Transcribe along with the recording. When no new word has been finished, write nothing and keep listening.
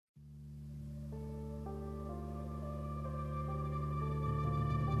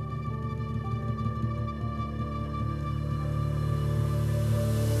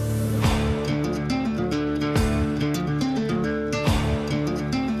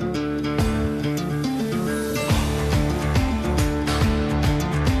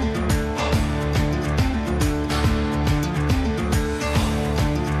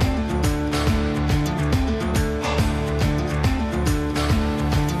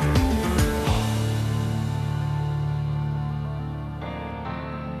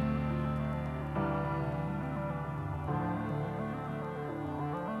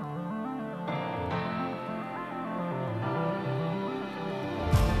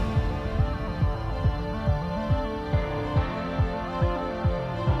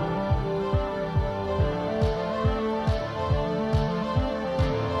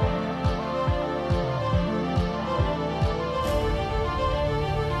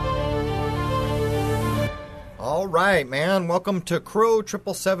right, man. Welcome to Crow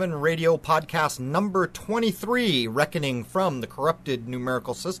 777 Radio Podcast number 23, Reckoning from the Corrupted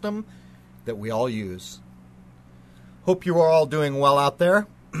Numerical System that we all use. Hope you are all doing well out there.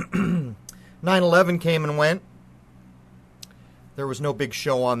 9/11 came and went. There was no big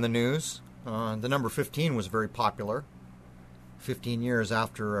show on the news. The number 15 was very popular. 15 years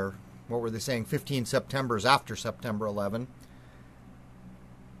after, or what were they saying? 15 Septembers after September 11.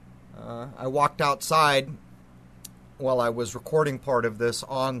 I walked outside while I was recording part of this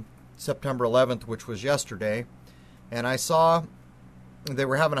on September 11th, which was yesterday, and I saw they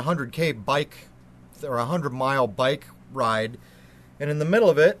were having a 100K bike, or a 100-mile bike ride, and in the middle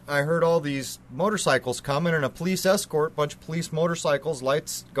of it, I heard all these motorcycles coming and a police escort, bunch of police motorcycles,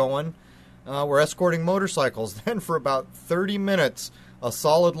 lights going. We're escorting motorcycles. Then for about 30 minutes, a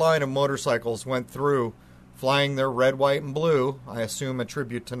solid line of motorcycles went through, flying their red, white, and blue, I assume a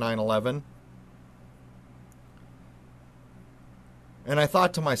tribute to 9/11. And I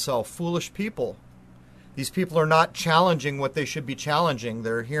thought to myself, foolish people. These people are not challenging what they should be challenging.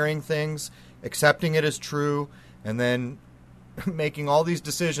 They're hearing things, accepting it as true, and then making all these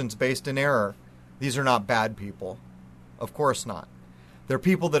decisions based in error. These are not bad people. Of course not. They're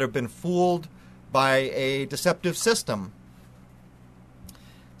people that have been fooled by a deceptive system.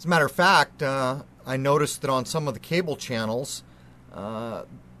 As a matter of fact, I noticed that on some of the cable channels,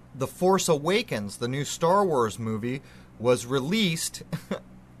 The Force Awakens, the new Star Wars movie, was released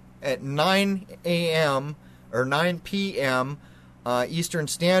at 9 a.m. or 9 p.m. Eastern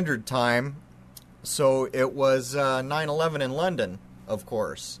Standard Time. So it was 9/11 in London, of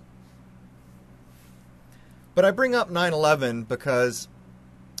course. But I bring up 9/11 because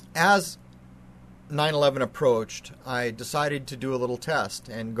as 9/11 approached, I decided to do a little test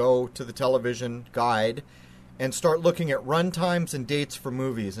and go to the television guide and start looking at runtimes and dates for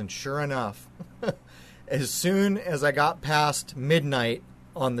movies. And sure enough, as soon as I got past midnight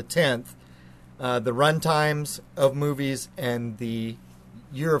on the 10th, the runtimes of movies and the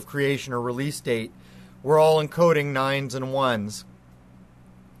year of creation or release date were all encoding 9s and 1s,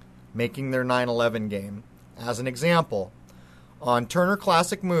 making their 9/11 game. As an example, on Turner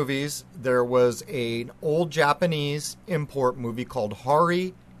Classic Movies, there was an old Japanese import movie called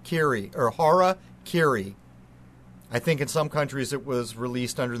Hara Kiri. I think in some countries it was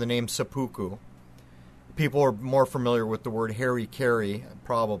released under the name Seppuku. People are more familiar with the word Harikiri,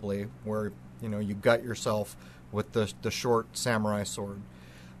 probably, where you gut yourself with the short samurai sword.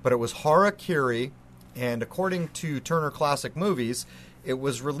 But it was Hara Kiri, and according to Turner Classic Movies, it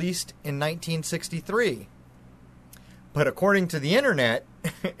was released in 1963. But according to the internet,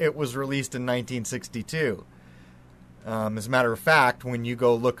 it was released in 1962. As a matter of fact, when you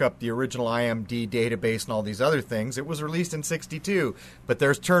go look up the original IMDb database and all these other things, it was released in 62. But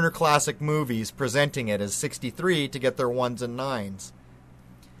there's Turner Classic Movies presenting it as 63 to get their 1s and 9s.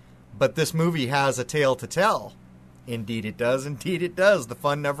 But this movie has a tale to tell. Indeed it does. Indeed it does. The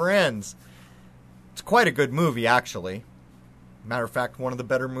fun never ends. It's quite a good movie, actually. Matter of fact, one of the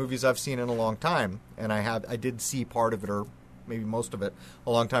better movies I've seen in a long time. And I did see part of it, or maybe most of it,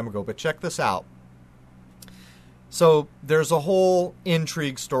 a long time ago. But check this out. So there's a whole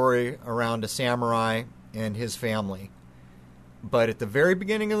intrigue story around a samurai and his family. But at the very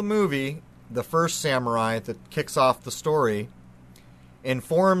beginning of the movie, the first samurai that kicks off the story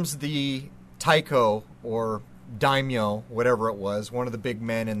informs the taiko, or daimyo, whatever it was, one of the big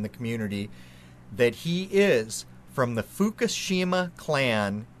men in the community, that he is from the Fukushima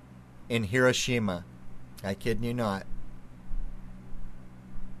clan in Hiroshima. I kid you not.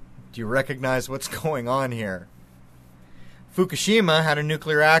 Do you recognize what's going on here? Fukushima had a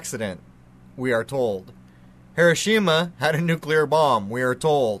nuclear accident, we are told. Hiroshima had a nuclear bomb, we are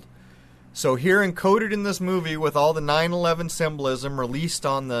told. So here encoded in this movie with all the 9/11 symbolism released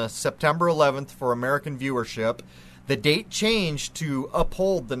on the September 11th for American viewership, the date changed to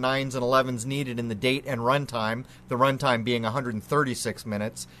uphold the 9s and 11s needed in the date and runtime, the runtime being 136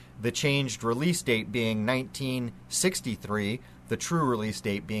 minutes, the changed release date being 1963, the true release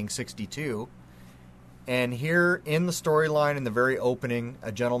date being 62. And here in the storyline, in the very opening,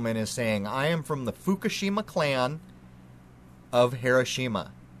 a gentleman is saying, I am from the Fukushima clan of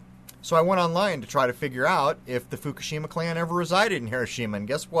Hiroshima. So I went online to try to figure out if the Fukushima clan ever resided in Hiroshima. And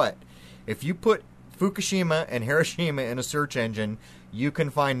guess what? If you put Fukushima and Hiroshima in a search engine, you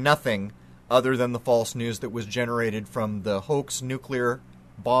can find nothing other than the false news that was generated from the hoax nuclear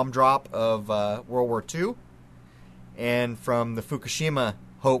bomb drop of World War II and from the Fukushima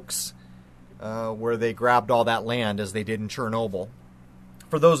hoax where they grabbed all that land as they did in Chernobyl.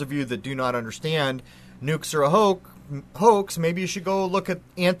 For those of you that do not understand, nukes are a hoax, maybe you should go look at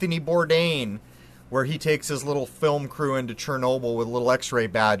Anthony Bourdain where he takes his little film crew into Chernobyl with a little X-ray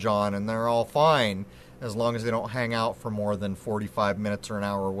badge on, and they're all fine as long as they don't hang out for more than 45 minutes or an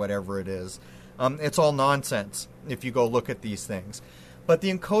hour or whatever it is. It's all nonsense if you go look at these things. But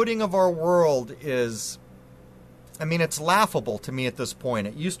the encoding of our world is, I mean, it's laughable to me at this point.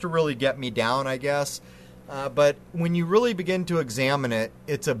 It used to really get me down, I guess. But when you really begin to examine it,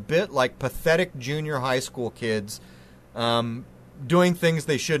 it's a bit like pathetic junior high school kids doing things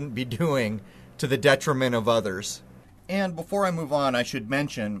they shouldn't be doing to the detriment of others. And before I move on, I should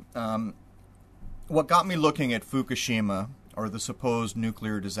mention what got me looking at Fukushima, or the supposed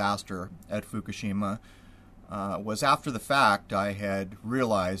nuclear disaster at Fukushima, was after the fact I had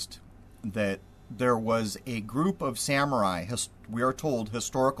realized that there was a group of samurai, we are told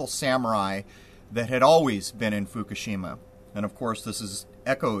historical samurai, that had always been in Fukushima. And of course this is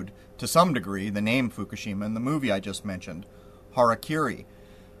echoed to some degree, the name Fukushima, in the movie I just mentioned, Harakiri.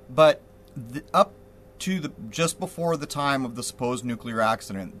 But up to just before the time of the supposed nuclear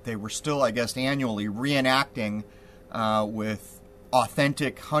accident, they were still, I guess, annually reenacting with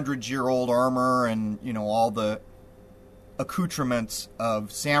authentic 100-year-old armor and, you know, all the accoutrements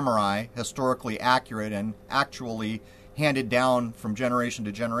of samurai, historically accurate and actually handed down from generation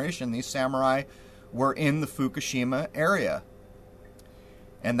to generation. These samurai were in the Fukushima area.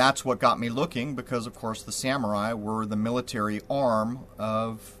 And that's what got me looking, because, of course, the samurai were the military arm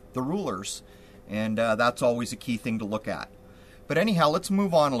of the rulers. And that's always a key thing to look at. But anyhow, let's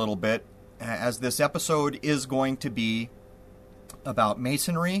move on a little bit, as this episode is going to be about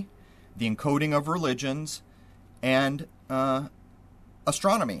Masonry, the encoding of religions, and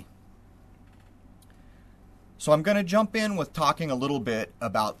astronomy. So I'm going to jump in with talking a little bit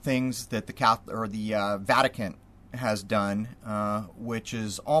about things that the Vatican has done, which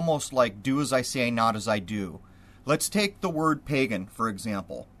is almost like do as I say, not as I do. Let's take the word pagan, for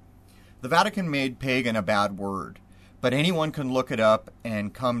example. The Vatican made pagan a bad word, but anyone can look it up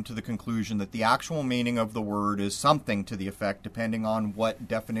and come to the conclusion that the actual meaning of the word is something to the effect, depending on what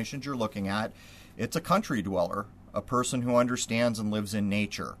definitions you're looking at. It's a country dweller, a person who understands and lives in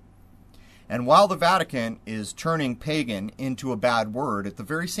nature. And while the Vatican is turning pagan into a bad word, at the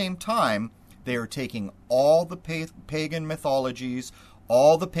very same time, they are taking all the pagan mythologies,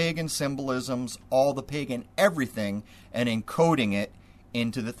 all the pagan symbolisms, all the pagan everything, and encoding it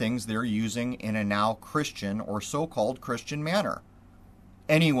into the things they're using in a now Christian or so-called Christian manner.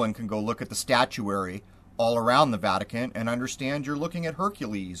 Anyone can go look at the statuary all around the Vatican and understand you're looking at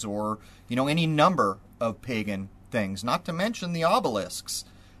Hercules or, you know, any number of pagan things, not to mention the obelisks.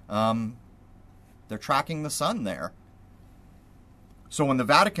 They're tracking the sun there. So when the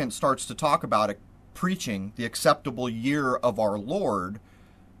Vatican starts to talk about it, preaching the acceptable year of our Lord,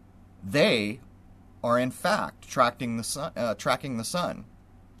 they are in fact tracking the sun.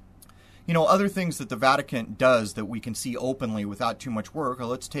 You know, other things that the Vatican does that we can see openly without too much work.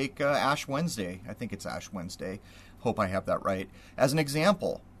 Let's take Ash Wednesday. I think it's Ash Wednesday. Hope I have that right. As an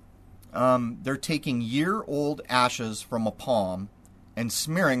example, they're taking year-old ashes from a palm and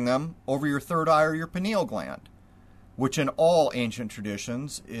smearing them over your third eye or your pineal gland, which in all ancient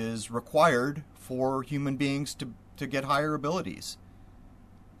traditions is required for human beings to get higher abilities.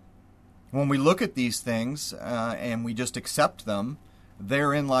 When we look at these things and we just accept them,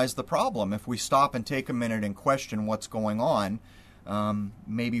 therein lies the problem. If we stop and take a minute and question what's going on,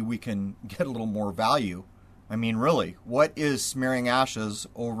 maybe we can get a little more value. I mean, really, what is smearing ashes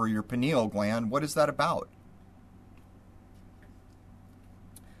over your pineal gland? What is that about?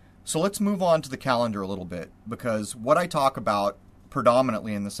 So let's move on to the calendar a little bit, because what I talk about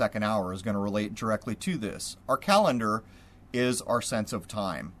predominantly in the second hour is going to relate directly to this. Our calendar is our sense of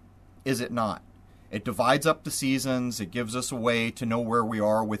time, is it not? It divides up the seasons. It gives us a way to know where we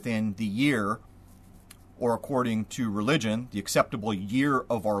are within the year, or according to religion, the acceptable year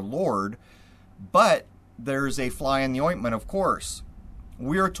of our Lord. But there's a fly in the ointment, of course.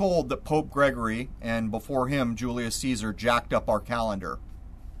 We are told that Pope Gregory, and before him Julius Caesar, jacked up our calendar.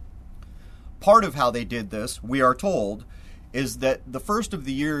 Part of how they did this, we are told, is that the first of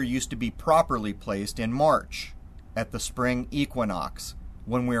the year used to be properly placed in March, at the spring equinox,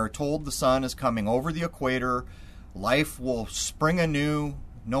 when we are told the sun is coming over the equator, life will spring anew,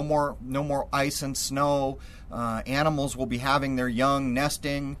 no more ice and snow, animals will be having their young,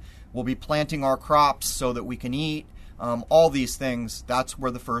 nesting, we'll be planting our crops so that we can eat, all these things. That's where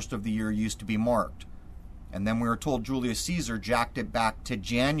the first of the year used to be marked. And then we are told Julius Caesar jacked it back to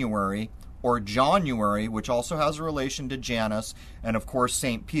January, or January, which also has a relation to Janus, and of course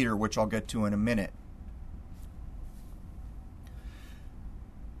St. Peter, which I'll get to in a minute.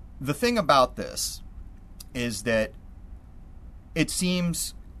 The thing about this is that it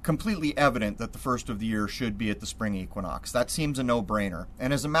seems completely evident that the first of the year should be at the spring equinox. That seems a no-brainer.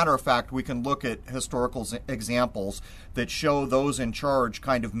 And as a matter of fact, we can look at historical examples that show those in charge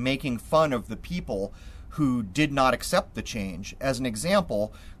kind of making fun of the people who did not accept the change. As an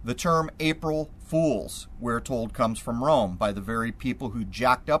example, the term April Fools, we're told, comes from Rome, by the very people who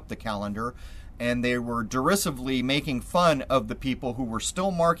jacked up the calendar, and they were derisively making fun of the people who were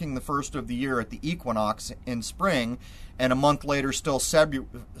still marking the first of the year at the equinox in spring, and a month later still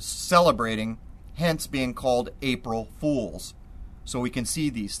celebrating, hence being called April Fools. So we can see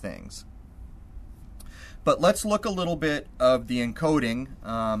these things. But let's look a little bit of the encoding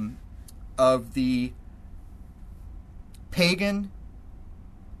of the pagan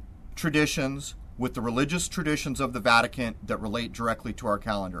traditions with the religious traditions of the Vatican that relate directly to our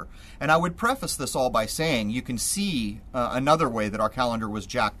calendar. And I would preface this all by saying you can see another way that our calendar was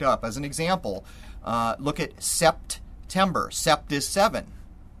jacked up. As an example, look at September. Sept is 7.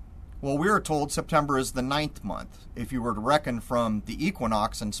 Well, we are told September is the 9th month. If you were to reckon from the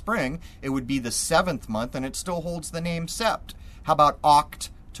equinox in spring, it would be the 7th month, and it still holds the name Sept. How about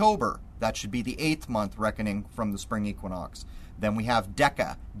October? That should be the 8th month, reckoning from the spring equinox. Then we have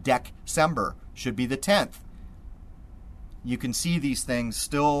December, should be the 10th. You can see these things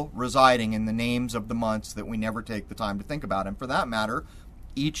still residing in the names of the months that we never take the time to think about. And for that matter,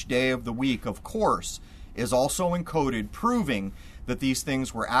 each day of the week, of course, is also encoded, proving that these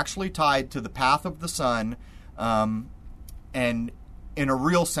things were actually tied to the path of the sun, and in a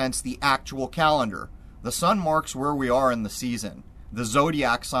real sense, the actual calendar. The sun marks where we are in the season. The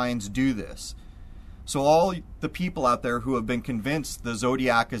zodiac signs do this. So all the people out there who have been convinced the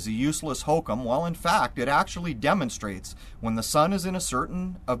zodiac is a useless hokum, well, in fact, it actually demonstrates when the sun is in a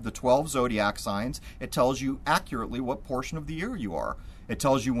certain of the 12 zodiac signs, it tells you accurately what portion of the year you are. It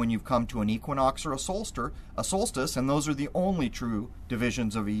tells you when you've come to an equinox or a solstice, and those are the only true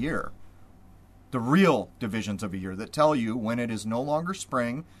divisions of a year. The real divisions of a year that tell you when it is no longer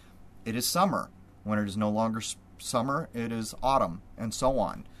spring, it is summer. When it is no longer summer, it is autumn, and so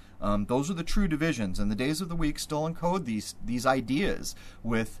on. Those are the true divisions, and the days of the week still encode these ideas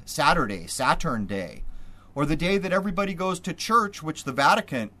with Saturday, Saturn Day, or the day that everybody goes to church, which the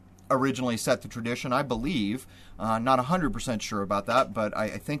Vatican originally set the tradition, I believe. Not 100% sure about that, but I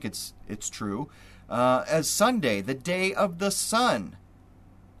think it's true. As Sunday, the day of the sun,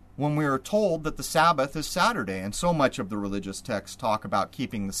 when we are told that the Sabbath is Saturday. And so much of the religious texts talk about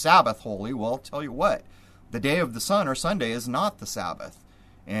keeping the Sabbath holy. Well, I'll tell you what, the day of the sun, or Sunday, is not the Sabbath.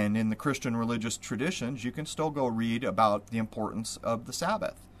 And in the Christian religious traditions, you can still go read about the importance of the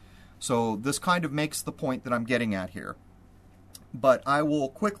Sabbath. So this kind of makes the point that I'm getting at here. But I will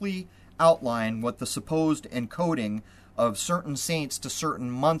quickly outline what the supposed encoding of certain saints to certain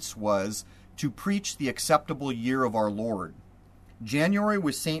months was to preach the acceptable year of our Lord. January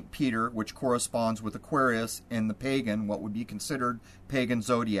was St. Peter, which corresponds with Aquarius in the pagan, what would be considered pagan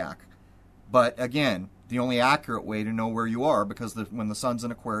zodiac. But again, the only accurate way to know where you are, because when the sun's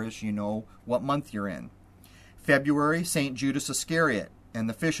in Aquarius, you know what month you're in. February, St. Judas Iscariot, and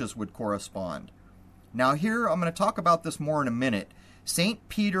the fishes would correspond. Now here, I'm going to talk about this more in a minute. St.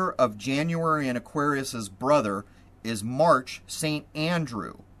 Peter of January and Aquarius's brother is March, St.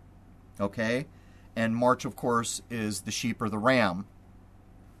 Andrew. Okay? And March, of course, is the sheep or the ram.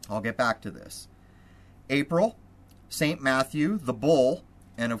 I'll get back to this. April, St. Matthew, the bull.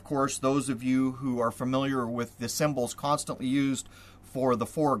 And, of course, those of you who are familiar with the symbols constantly used for the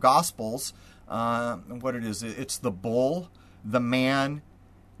four Gospels, what it is, it's the bull, the man,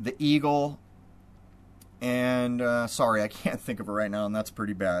 the eagle, and, sorry, I can't think of it right now, and that's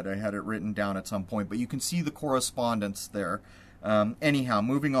pretty bad. I had it written down at some point, but you can see the correspondence there. Anyhow,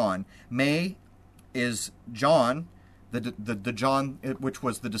 moving on. May is John, the John, which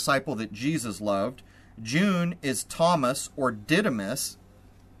was the disciple that Jesus loved. June is Thomas or Didymus,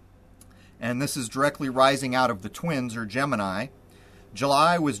 and this is directly rising out of the twins, or Gemini.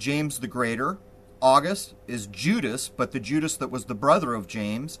 July was James the Greater. August is Judas, but the Judas that was the brother of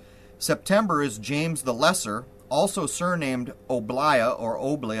James. September is James the Lesser, also surnamed Oblaya, or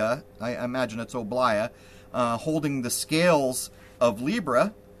Oblia, I imagine it's Oblaya, holding the scales of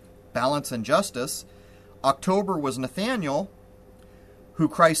Libra, balance and justice. October was Nathaniel, who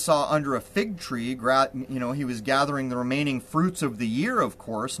Christ saw under a fig tree. He was gathering the remaining fruits of the year, of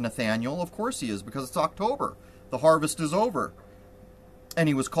course. Nathaniel, of course he is, because it's October. The harvest is over. And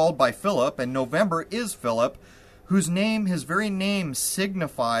he was called by Philip, and November is Philip, whose name, his very name,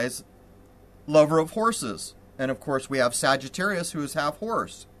 signifies lover of horses. And of course we have Sagittarius, who is half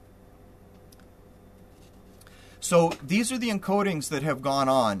horse. So these are the encodings that have gone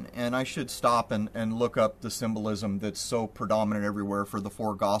on, and I should stop and look up the symbolism that's so predominant everywhere for the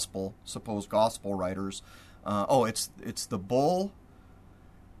four supposed gospel writers. It's the bull,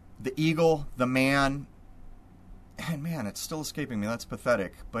 the eagle, the man, and man, it's still escaping me. That's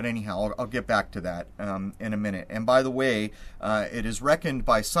pathetic. But anyhow, I'll get back to that in a minute. And by the way, it is reckoned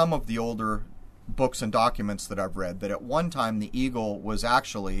by some of the older books and documents that I've read that at one time the eagle was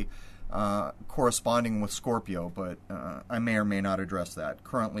actually corresponding with Scorpio, but I may or may not address that.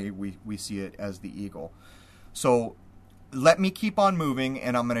 Currently, we see it as the eagle. So let me keep on moving,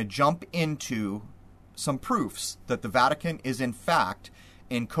 and I'm going to jump into some proofs that the Vatican is in fact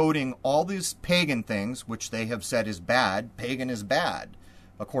encoding all these pagan things, which they have said is bad. Pagan is bad,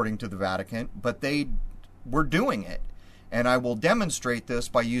 according to the Vatican, but they were doing it. And I will demonstrate this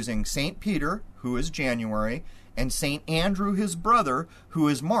by using St. Peter, who is January, and St. Andrew, his brother, who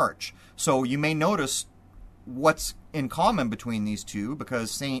is March. So you may notice what's in common between these two,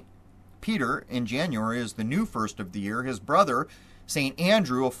 because St. Peter in January is the new first of the year. His brother, St.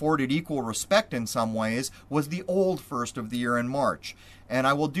 Andrew, afforded equal respect in some ways, was the old first of the year in March. And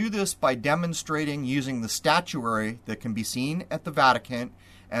I will do this by demonstrating using the statuary that can be seen at the Vatican,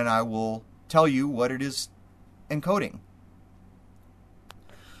 and I will tell you what it is encoding.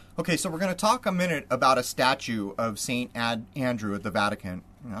 Okay, so we're going to talk a minute about a statue of St. Andrew at the Vatican.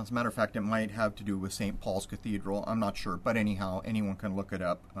 As a matter of fact, it might have to do with St. Paul's Cathedral. I'm not sure, but anyhow, anyone can look it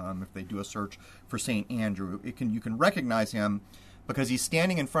up if they do a search for St. Andrew. You can recognize him because he's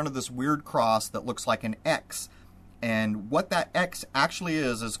standing in front of this weird cross that looks like an X. And what that X actually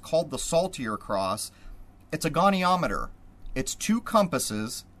is called the Saltire cross. It's a goniometer. It's two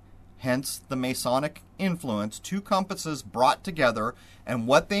compasses, hence the Masonic influence, two compasses brought together, and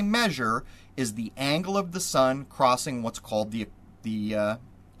what they measure is the angle of the sun crossing what's called the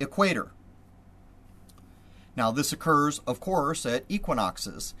equator. Now this occurs, of course, at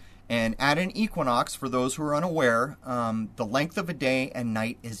equinoxes. And at an equinox, for those who are unaware, the length of a day and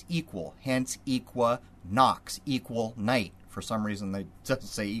night is equal, hence equinox, equal night. For some reason, they doesn't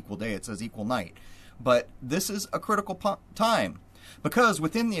say equal day, it says equal night. But this is a critical time, because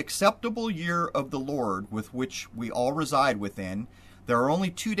within the acceptable year of the Lord, with which we all reside within, there are only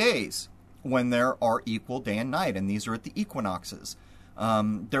 2 days when there are equal day and night, and these are at the equinoxes.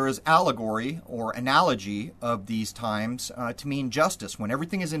 There is allegory or analogy of these times to mean justice, when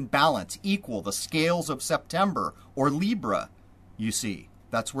everything is in balance, equal, the scales of September, or Libra, you see.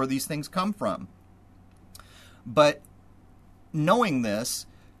 That's where these things come from. But knowing this,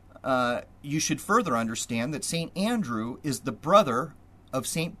 you should further understand that St. Andrew is the brother of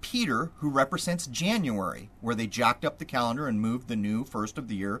St. Peter, who represents January, where they jacked up the calendar and moved the new first of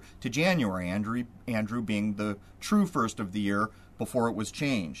the year to January, Andrew being the true first of the year before it was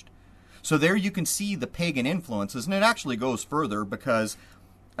changed. So there you can see the pagan influences, and it actually goes further, because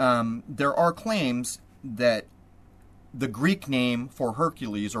there are claims that the Greek name for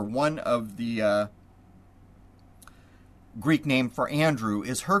Hercules, or one of the Greek name for Andrew,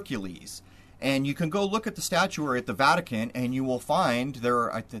 is Hercules. And you can go look at the statuary at the Vatican, and you will find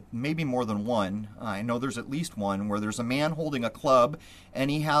there are maybe more than one. I know there's at least one where there's a man holding a club,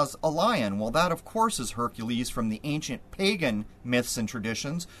 and he has a lion. Well, that, of course, is Hercules from the ancient pagan myths and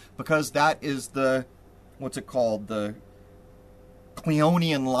traditions, because that is the, what's it called, the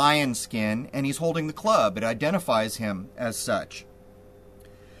Cleonian lion skin, and he's holding the club. It identifies him as such.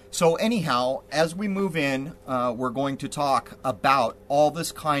 So anyhow, as we move in, we're going to talk about all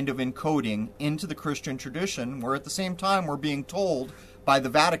this kind of encoding into the Christian tradition, where at the same time we're being told by the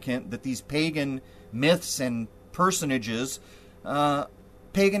Vatican that these pagan myths and personages,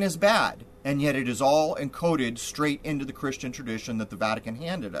 pagan is bad, and yet it is all encoded straight into the Christian tradition that the Vatican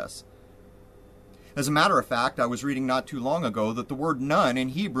handed us. As a matter of fact, I was reading not too long ago that the word nun in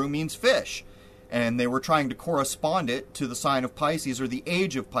Hebrew means fish. And they were trying to correspond it to the sign of Pisces, or the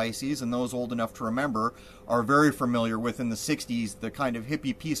age of Pisces, and those old enough to remember are very familiar with, in the 60s, the kind of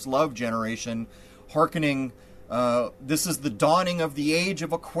hippie peace love generation, hearkening, this is the dawning of the age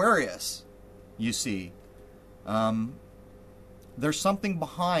of Aquarius, you see. There's something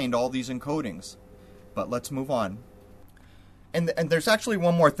behind all these encodings, but let's move on. And there's actually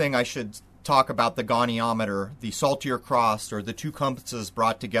one more thing I should talk about: the goniometer, the Saltire cross, or the two compasses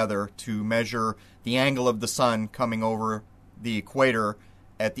brought together to measure the angle of the sun coming over the equator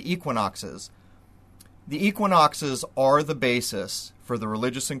at the equinoxes. The equinoxes are the basis for the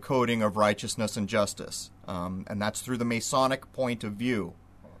religious encoding of righteousness and justice, and that's through the Masonic point of view.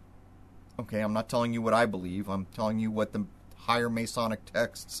 Okay, I'm not telling you what I believe, I'm telling you what the higher Masonic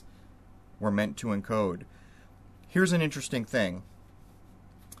texts were meant to encode. Here's an interesting thing.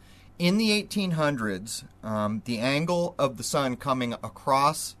 in the 1800s, the angle of the sun coming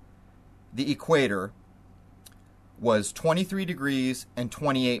across the equator was 23 degrees and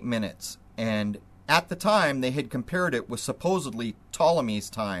 28 minutes. And at the time, they had compared it with supposedly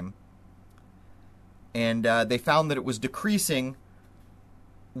Ptolemy's time. And they found that it was decreasing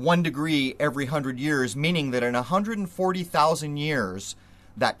 1 degree every 100 years, meaning that in 140,000 years,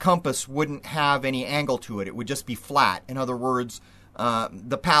 that compass wouldn't have any angle to it. It would just be flat. In other words,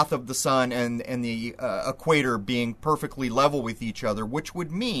 the path of the sun and the equator being perfectly level with each other, which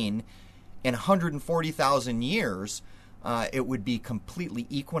would mean in 140,000 years, it would be completely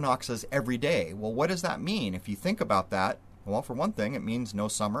equinoxes every day. Well, what does that mean? If you think about that, well, for one thing, it means no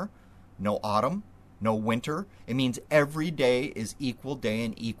summer, no autumn, no winter. It means every day is equal day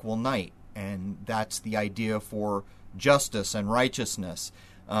and equal night. And that's the idea for justice and righteousness.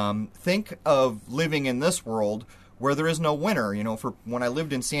 Think of living in this world where there is no winter. You know, for when I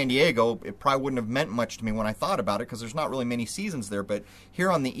lived in San Diego, it probably wouldn't have meant much to me when I thought about it because there's not really many seasons there. But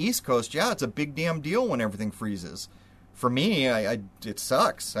here on the East Coast, yeah, it's a big damn deal when everything freezes. For me, it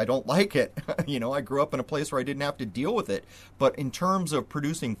sucks. I don't like it. You know, I grew up in a place where I didn't have to deal with it. But in terms of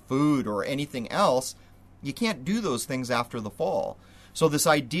producing food or anything else, you can't do those things after the fall. So this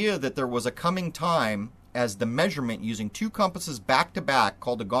idea that there was a coming time as the measurement using two compasses back to back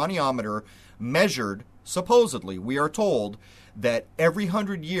called a goniometer measured, supposedly, we are told, that every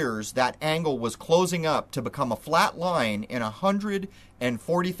 100 years that angle was closing up to become a flat line in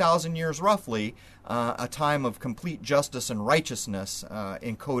 140,000 years roughly, a time of complete justice and righteousness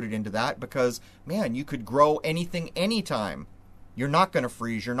encoded into that because, man, you could grow anything anytime. You're not going to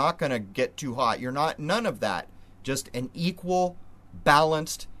freeze. You're not going to get too hot. You're not, none of that. Just an equal,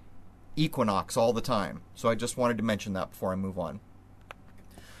 balanced equinox all the time. So I just wanted to mention that before I move on.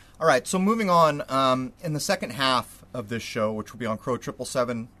 All right, so moving on, in the second half of this show, which will be on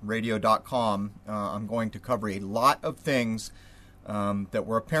crow777radio.com, I'm going to cover a lot of things that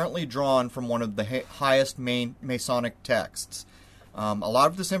were apparently drawn from one of the highest Masonic texts. A lot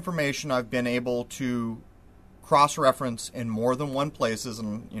of this information I've been able to cross-reference in more than one places,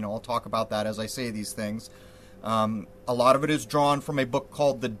 and you know I'll talk about that as I say these things. A lot of it is drawn from a book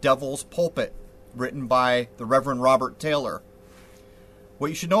called The Devil's Pulpit, written by the Reverend Robert Taylor. What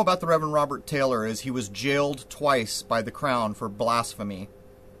you should know about the Reverend Robert Taylor is he was jailed twice by the Crown for blasphemy.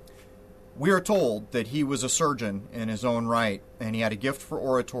 We are told that he was a surgeon in his own right, and he had a gift for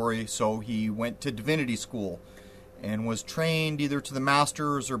oratory, so he went to divinity school and was trained either to the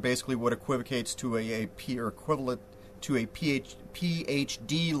masters or basically what equivocates to equivalent to a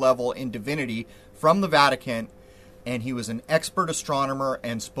PhD level in divinity from the Vatican, and he was an expert astronomer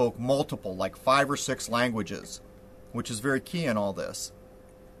and spoke multiple, like 5 or 6 languages, which is very key in all this.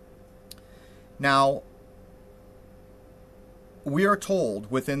 Now, we are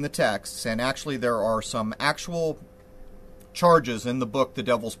told within the texts, and actually there are some actual charges in the book, The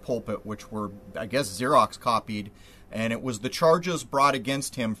Devil's Pulpit, which were, I guess, Xerox copied, and it was the charges brought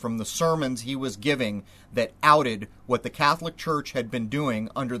against him from the sermons he was giving that outed what the Catholic Church had been doing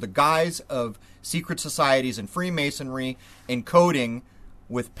under the guise of secret societies and Freemasonry, encoding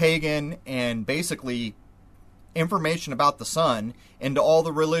with pagan and basically information about the sun into all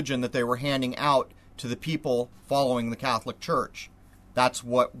the religion that they were handing out to the people following the Catholic Church. That's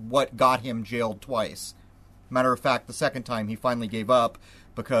what got him jailed twice. Matter of fact, the second time he finally gave up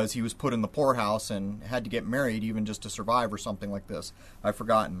because he was put in the poorhouse and had to get married even just to survive or something like this. I've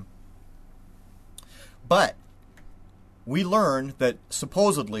forgotten. But we learned that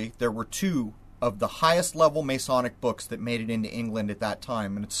supposedly there were 2 of the highest level Masonic books that made it into England at that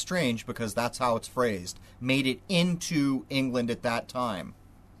time. And it's strange because that's how it's phrased. Made it into England at that time.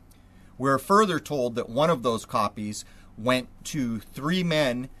 We're further told that one of those copies went to 3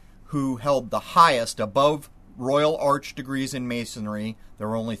 men who held the highest above Royal Arch degrees in Masonry. There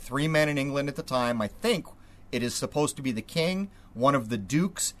were only 3 men in England at the time. I think it is supposed to be the king, one of the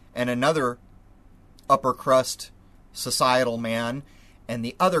dukes, and another upper crust societal man. And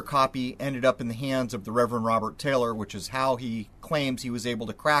the other copy ended up in the hands of the Reverend Robert Taylor, which is how he claims he was able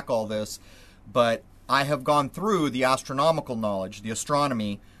to crack all this. But I have gone through the astronomical knowledge, the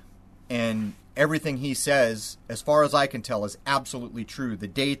astronomy, and everything he says, as far as I can tell, is absolutely true. The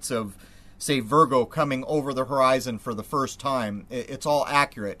dates of, say, Virgo coming over the horizon for the first time, it's all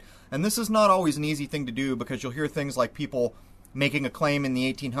accurate. And this is not always an easy thing to do because you'll hear things like people making a claim in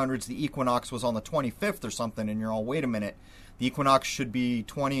the 1800s the equinox was on the 25th or something, and you're all, wait a minute, the equinox should be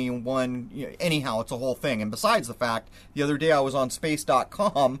 21, anyhow, it's a whole thing. And besides the fact, the other day I was on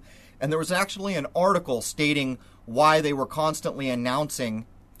space.com, and there was actually an article stating why they were constantly announcing,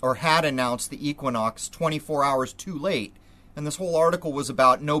 or had announced, the equinox 24 hours too late. And this whole article was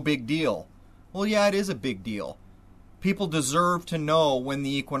about no big deal. Well, yeah, it is a big deal. People deserve to know when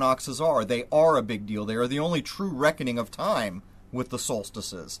the equinoxes are. They are a big deal. They are the only true reckoning of time with the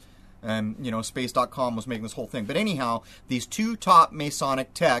solstices. And, Space.com was making this whole thing. But anyhow, these two top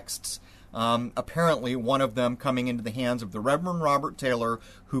Masonic texts, apparently one of them coming into the hands of the Reverend Robert Taylor,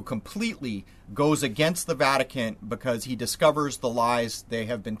 who completely goes against the Vatican because he discovers the lies they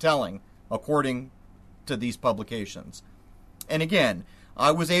have been telling, according to these publications. And again,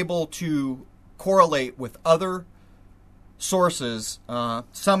 I was able to correlate with other sources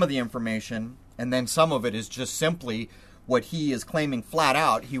some of the information, and then some of it is just simply what he is claiming flat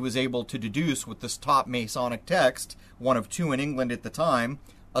out he was able to deduce with this top Masonic text, one of two in England at the time,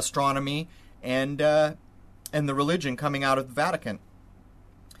 Astronomy and the religion coming out of the Vatican.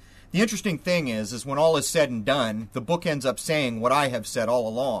 The interesting thing is when all is said and done, the book ends up saying what I have said all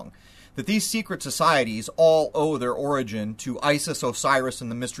along, that these secret societies all owe their origin to Isis, Osiris, and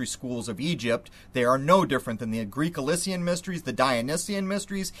the mystery schools of Egypt. They are no different than the Greek-Elysian mysteries, the Dionysian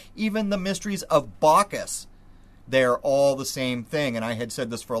mysteries, even the mysteries of Bacchus. They are all the same thing, and I had said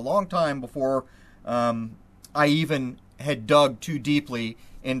this for a long time before I even had dug too deeply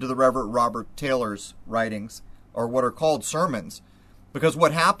into the Reverend Robert Taylor's writings, or what are called sermons, because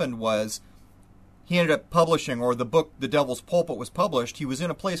what happened was he ended up publishing, or the book The Devil's Pulpit was published. He was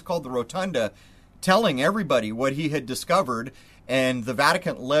in a place called the Rotunda telling everybody what he had discovered, and the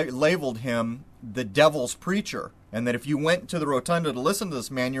Vatican labeled him the devil's preacher, and that if you went to the Rotunda to listen to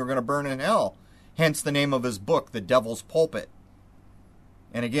this man, you were going to burn in hell. Hence the name of his book, The Devil's Pulpit.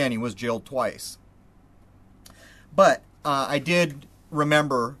 And again, he was jailed twice. But I did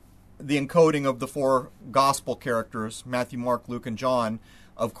remember the encoding of the four gospel characters, Matthew, Mark, Luke, and John.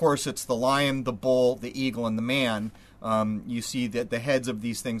 Of course, it's the lion, the bull, the eagle, and the man. You see that the heads of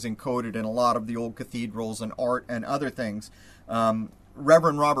these things encoded in a lot of the old cathedrals and art and other things.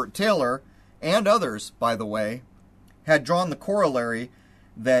 Reverend Robert Taylor, and others, by the way, had drawn the corollary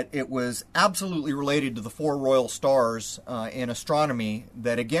that it was absolutely related to the four royal stars in astronomy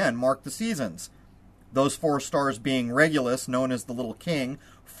that, again, mark the seasons. Those four stars being Regulus, known as the little king,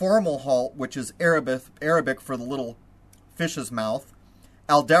 Fomalhaut, which is Arabic for the little fish's mouth,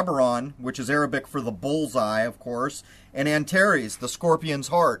 Aldebaran, which is Arabic for the bullseye, of course, and Antares, the scorpion's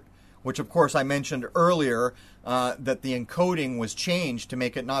heart, which, of course, I mentioned earlier that the encoding was changed to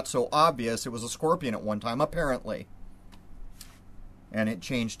make it not so obvious. It was a scorpion at one time, apparently. And it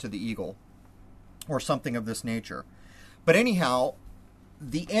changed to the eagle, or something of this nature. But anyhow,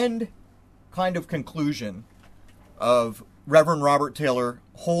 the end kind of conclusion of Reverend Robert Taylor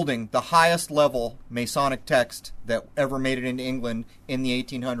holding the highest level Masonic text that ever made it into England in the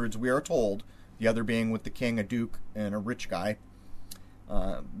 1800s, we are told, the other being with the king, a duke, and a rich guy,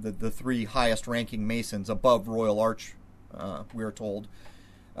 the three highest ranking Masons above Royal Arch, we are told.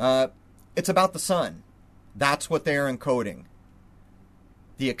 It's about the sun. That's what they are encoding.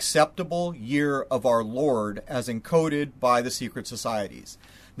 The acceptable year of our Lord as encoded by the secret societies.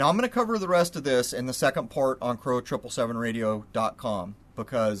 Now, I'm going to cover the rest of this in the second part on crow777radio.com,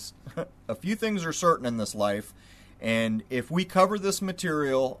 because a few things are certain in this life, and if we cover this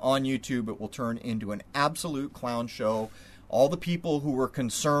material on YouTube, it will turn into an absolute clown show. All the people who were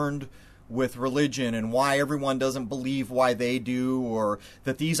concerned with religion and why everyone doesn't believe why they do, or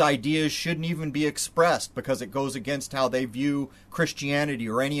that these ideas shouldn't even be expressed because it goes against how they view Christianity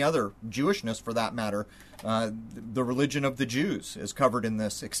or any other Jewishness for that matter. The religion of the Jews is covered in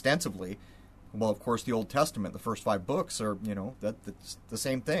this extensively. Well, of course, the Old Testament, the first 5 books are, that's the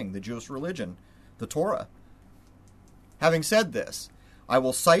same thing, the Jewish religion, the Torah. Having said this, I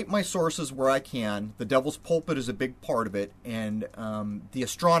will cite my sources where I can. The Devil's Pulpit is a big part of it, and the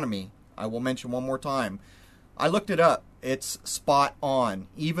Astronomy, I will mention one more time. I looked it up. It's spot on.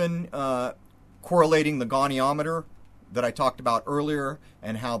 Even correlating the goniometer that I talked about earlier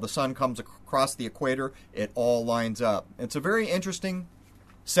and how the sun comes across the equator, it all lines up. It's a very interesting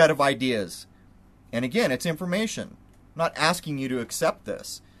set of ideas. And again, it's information. I'm not asking you to accept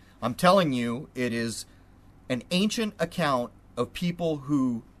this. I'm telling you it is an ancient account of people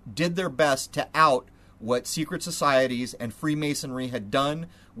who did their best to out what secret societies and Freemasonry had done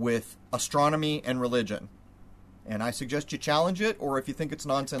with astronomy and religion. And I suggest you challenge it, or if you think it's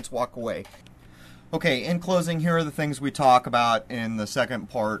nonsense, walk away. Okay, in closing, here are the things we talk about in the second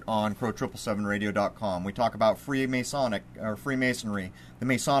part on crow777radio.com. We talk about Freemasonic, or Freemasonry, the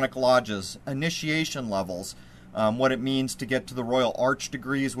Masonic lodges, initiation levels, what it means to get to the Royal Arch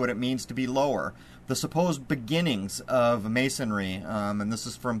degrees, what it means to be lower, the supposed beginnings of Masonry, and this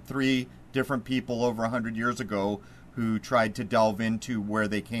is from 3 different people over 100 years ago who tried to delve into where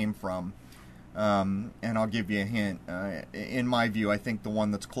they came from. And I'll give you a hint. In my view, I think the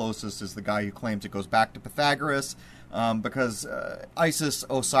one that's closest is the guy who claims it goes back to Pythagoras, because Isis,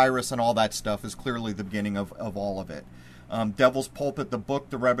 Osiris, and all that stuff is clearly the beginning of all of it. Devil's Pulpit, the book,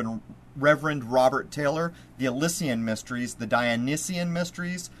 the Reverend Robert Taylor, the Elysian Mysteries, the Dionysian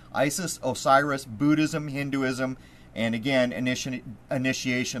Mysteries, Isis, Osiris, Buddhism, Hinduism, and again,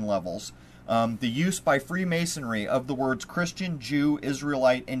 initiation levels. The use by Freemasonry of the words Christian, Jew,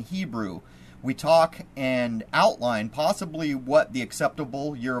 Israelite, and Hebrew. We talk and outline possibly what the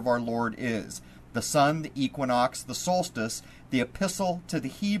acceptable year of our Lord is. The sun, the equinox, the solstice, the epistle to the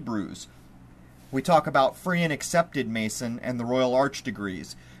Hebrews. We talk about free and accepted Mason and the Royal Arch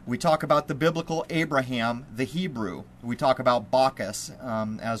degrees. We talk about the biblical Abraham, the Hebrew. We talk about Bacchus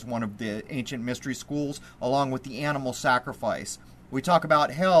as one of the ancient mystery schools, along with the animal sacrifice. We talk about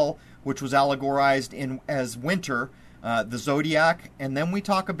hell, which was allegorized as winter, the zodiac, and then we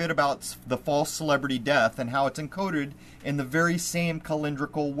talk a bit about the false celebrity death and how it's encoded in the very same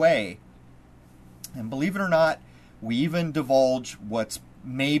calendrical way. And believe it or not, we even divulge what's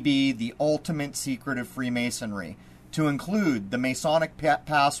maybe the ultimate secret of Freemasonry, to include the Masonic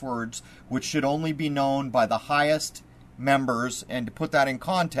passwords, which should only be known by the highest members. And to put that in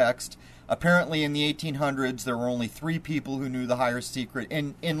context, apparently in the 1800s, there were only 3 people who knew the highest secret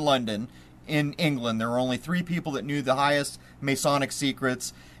in London. In England, there were only 3 people that knew the highest Masonic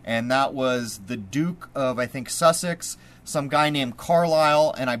secrets, and that was the Duke of, I think, Sussex, some guy named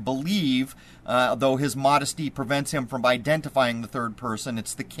Carlisle, and I believe, though his modesty prevents him from identifying the third person,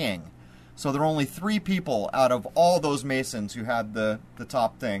 it's the king. So there are only 3 people out of all those Masons who had the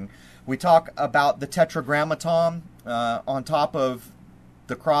top thing. We talk about the Tetragrammaton on top of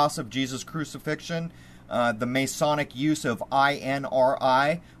the cross of Jesus' crucifixion. The Masonic use of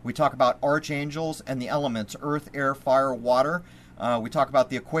INRI. We talk about archangels and the elements, earth, air, fire, water. We talk about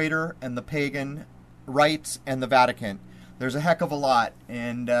the equator and the pagan rites and the Vatican. There's a heck of a lot,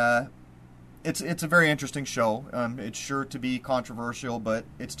 and it's a very interesting show. It's sure to be controversial, but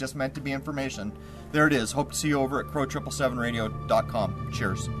it's just meant to be information. There it is. Hope to see you over at crow777radio.com.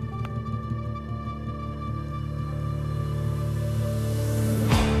 Cheers.